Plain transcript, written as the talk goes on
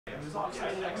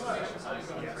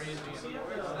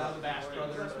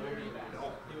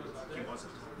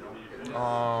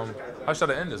How should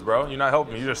I end this, bro? You're not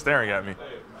helping me. You're just staring at me.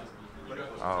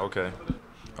 Oh, okay.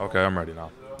 Okay, I'm ready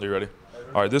now. Are you ready?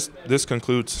 All right, this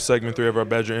concludes segment 3 of our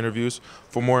Badger interviews.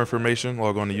 For more information,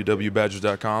 log on to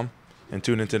uwbadgers.com and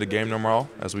tune into the game tomorrow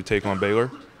as we take on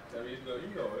Baylor.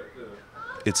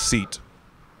 It's Seat.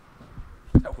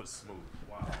 That was smooth.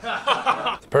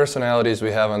 Wow. The personalities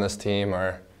we have on this team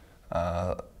are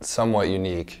somewhat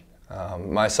unique,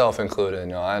 myself included.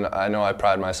 You know, I know I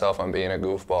pride myself on being a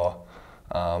goofball.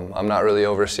 I'm not really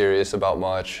over serious about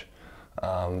much.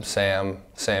 Sam,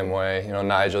 same way. You know,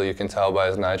 Nigel, you can tell by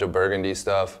his Nigel Burgundy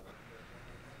stuff.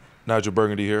 Nigel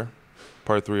Burgundy here,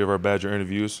 part 3 of our Badger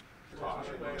interviews.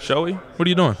 Shall we? What are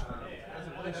you doing?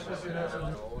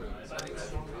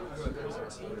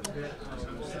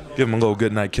 Give him a little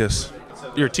good night kiss.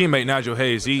 Your teammate Nigel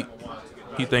Hayes, he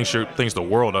thinks the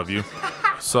world of you.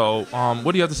 So,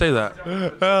 what do you have to say to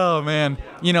that? Oh, man.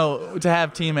 You know, to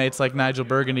have teammates like Nigel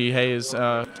Burgundy Hayes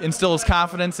instills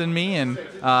confidence in me, and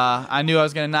I knew I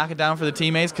was going to knock it down for the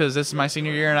teammates because this is my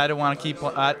senior year, and I didn't want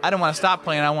to stop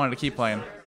playing. I wanted to keep playing.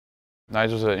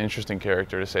 Nigel's an interesting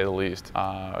character, to say the least.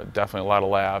 Definitely a lot of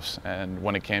laughs, and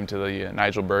when it came to the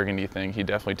Nigel Burgundy thing, he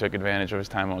definitely took advantage of his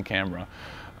time on camera.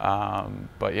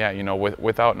 But yeah, you know,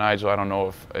 without Nigel, I don't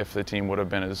know if the team would have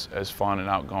been as fun and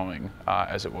outgoing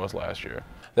as it was last year.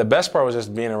 The best part was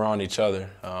just being around each other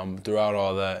throughout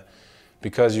all that.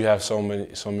 Because you have so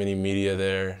many media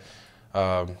there,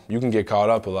 you can get caught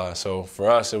up a lot. So for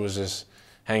us, it was just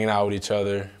hanging out with each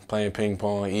other, playing ping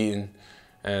pong, eating,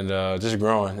 and just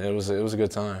growing. It was a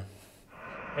good time.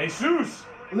 Jesus!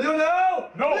 Lionel!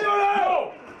 No!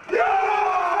 Lionel! No!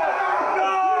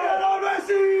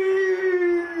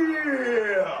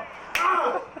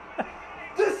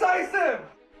 Decisive!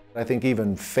 I think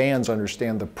even fans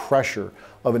understand the pressure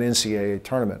of an NCAA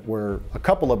tournament where a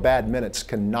couple of bad minutes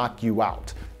can knock you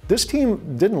out. This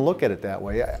team didn't look at it that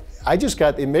way. I just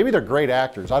got, maybe they're great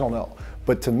actors, I don't know.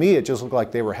 But to me, it just looked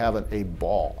like they were having a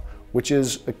ball, which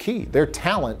is a key. Their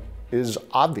talent is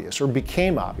obvious, or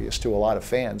became obvious to a lot of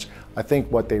fans. I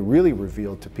think what they really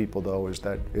revealed to people, though, is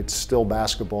that it's still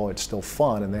basketball, it's still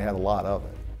fun, and they had a lot of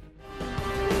it.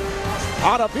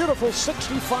 On a beautiful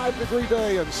 65-degree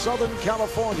day in Southern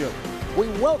California, we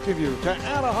welcome you to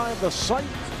Anaheim, the site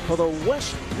for the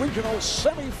West Regional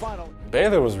Semifinal.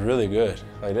 Baylor was really good.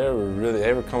 Like they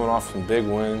were coming off some big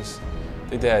wins. I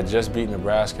think they had just beat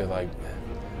Nebraska like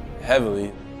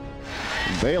heavily.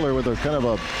 Baylor with a kind of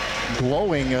a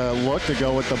glowing look to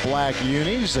go with the black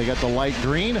unis. They got the light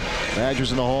green.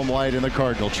 Badgers in the home white in the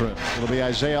Cardinal trim. It'll be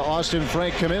Isaiah Austin,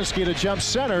 Frank Kaminsky to jump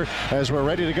center as we're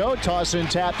ready to go. Toss in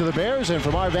tap to the Bears, and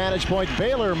from our vantage point,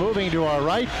 Baylor moving to our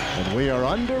right, and we are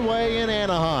underway in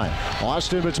Anaheim.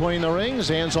 Austin between the rings,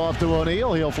 hands off to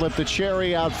O'Neal. He'll flip to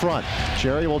Cherry out front.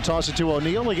 Cherry will toss it to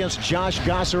O'Neal against Josh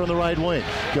Gosser on the right wing.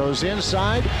 Goes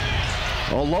inside.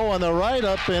 Low on the right,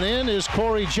 up and in is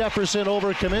Corey Jefferson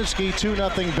over Kaminsky.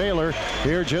 2-0 Baylor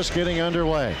here, just getting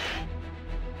underway.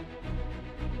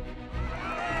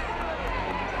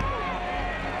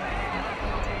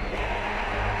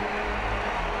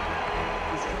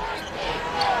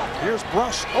 Here's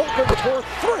Bruss open for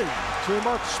 3. Too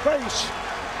much space.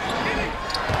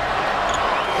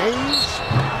 Hayes.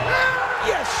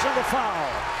 Yes, and a foul.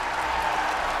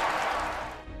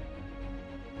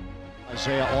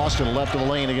 Isaiah Austin left of the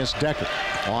lane against Decker.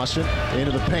 Austin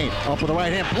into the paint, up with the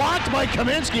right hand, blocked by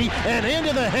Kaminsky, and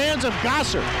into the hands of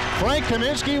Gosser. Frank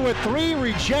Kaminsky with 3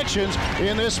 rejections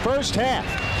in this first half.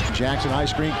 Jackson high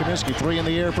screen, Kaminsky 3 in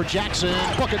the air for Jackson.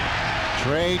 Bucket.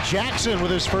 Trey Jackson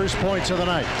with his first points of the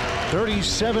night.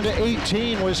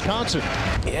 37-18 Wisconsin.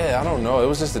 Yeah, I don't know. It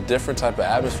was just a different type of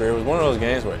atmosphere. It was one of those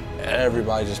games where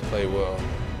everybody just played well.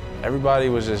 Everybody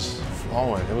was just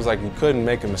flowing. It was like you couldn't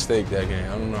make a mistake that game.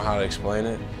 I don't know how to explain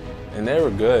it. And they were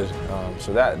good.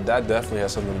 So that definitely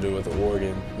has something to do with the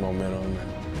Oregon momentum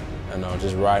and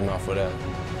just riding off of that.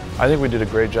 I think we did a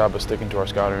great job of sticking to our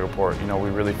scouting report. You know, we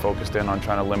really focused in on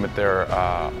trying to limit their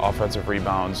offensive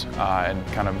rebounds and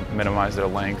kind of minimize their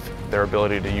length, their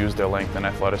ability to use their length and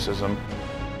athleticism.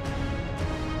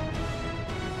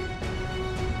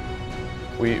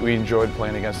 We enjoyed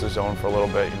playing against the zone for a little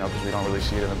bit, you know, because we don't really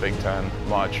see it in the Big Ten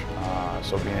much.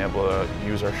 So being able to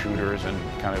use our shooters and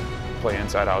kind of play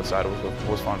inside outside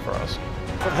was fun for us.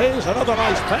 From Hayes, another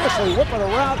nice pass. They whip it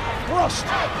around. Brust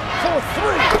for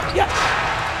 3. Yes!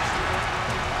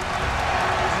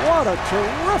 What a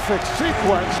terrific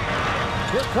sequence.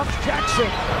 Here comes Jackson,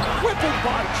 whipping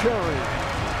by Cherry.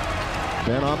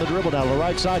 Ben on the dribble down the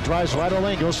right side, drives right on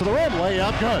lane, goes to the rim,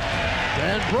 layup good.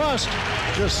 Dan Brust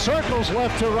just circles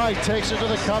left to right, takes it to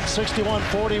the cup,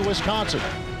 61-40 Wisconsin.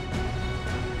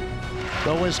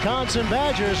 The Wisconsin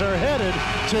Badgers are headed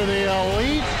to the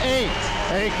Elite Eight.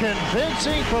 A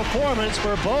convincing performance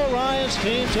for Bo Ryan's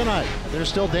team tonight. They're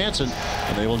still dancing,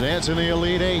 and they will dance in the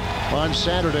Elite Eight on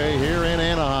Saturday here in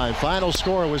Anaheim. Final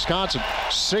score, Wisconsin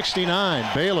 69,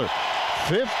 Baylor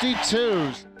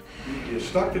 52. You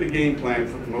stuck to the game plan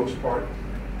for the most part.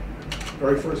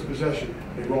 Very first possession,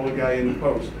 they roll a guy in the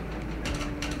post.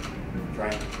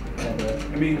 Frank.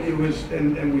 I mean, it was,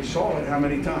 and we saw it how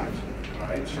many times. All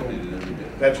right, so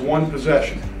that's one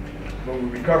possession, but we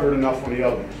recovered enough on the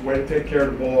others. Way to take care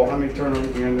of the ball. How many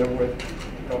turnovers we ended up with? A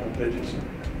couple digits.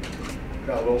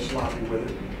 Got a little sloppy with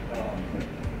it.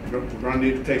 We're going to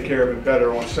need to take care of it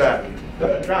better on Saturday.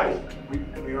 Guys, we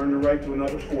earned the right to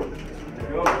another quarter. There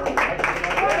you go.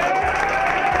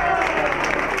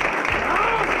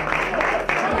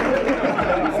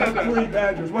 3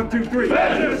 Badgers. 1, 2, 3.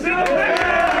 Badgers.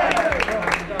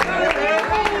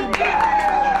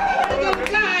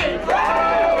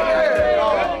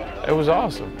 It was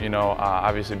awesome, you know.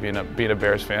 Obviously, being a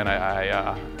Bears fan,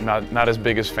 I not as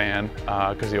big as fan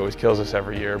because he always kills us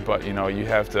every year. But you know, you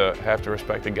have to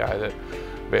respect a guy that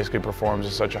basically performs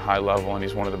at such a high level, and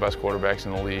he's one of the best quarterbacks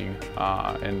in the league.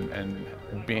 And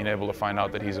being able to find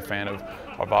out that he's a fan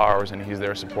of ours and he's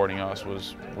there supporting us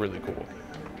was really cool.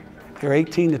 They're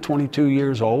 18 to 22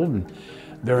 years old, and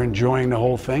they're enjoying the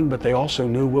whole thing. But they also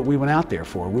knew what we went out there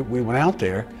for. We went out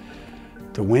there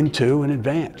to win 2 and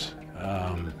advance.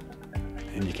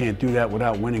 And you can't do that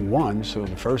without winning 1. So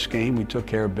the first game we took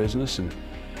care of business and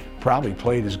probably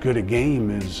played as good a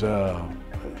game as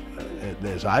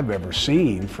I've ever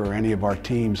seen for any of our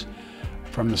teams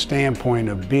from the standpoint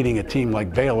of beating a team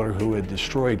like Baylor who had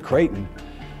destroyed Creighton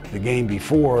the game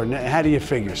before. And how do you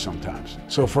figure sometimes?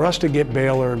 So for us to get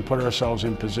Baylor and put ourselves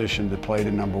in position to play the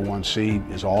 #1 seed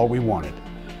is all we wanted.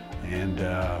 And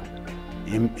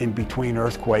in between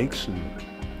earthquakes and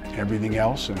everything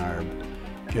else and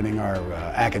getting our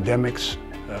academics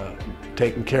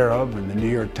taken care of and the New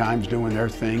York Times doing their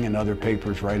thing and other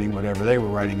papers writing whatever they were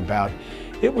writing about.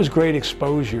 It was great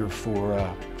exposure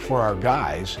for our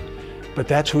guys, but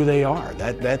that's who they are.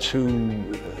 That's who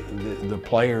the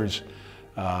players,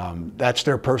 that's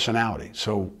their personality.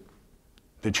 So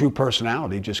the true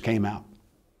personality just came out.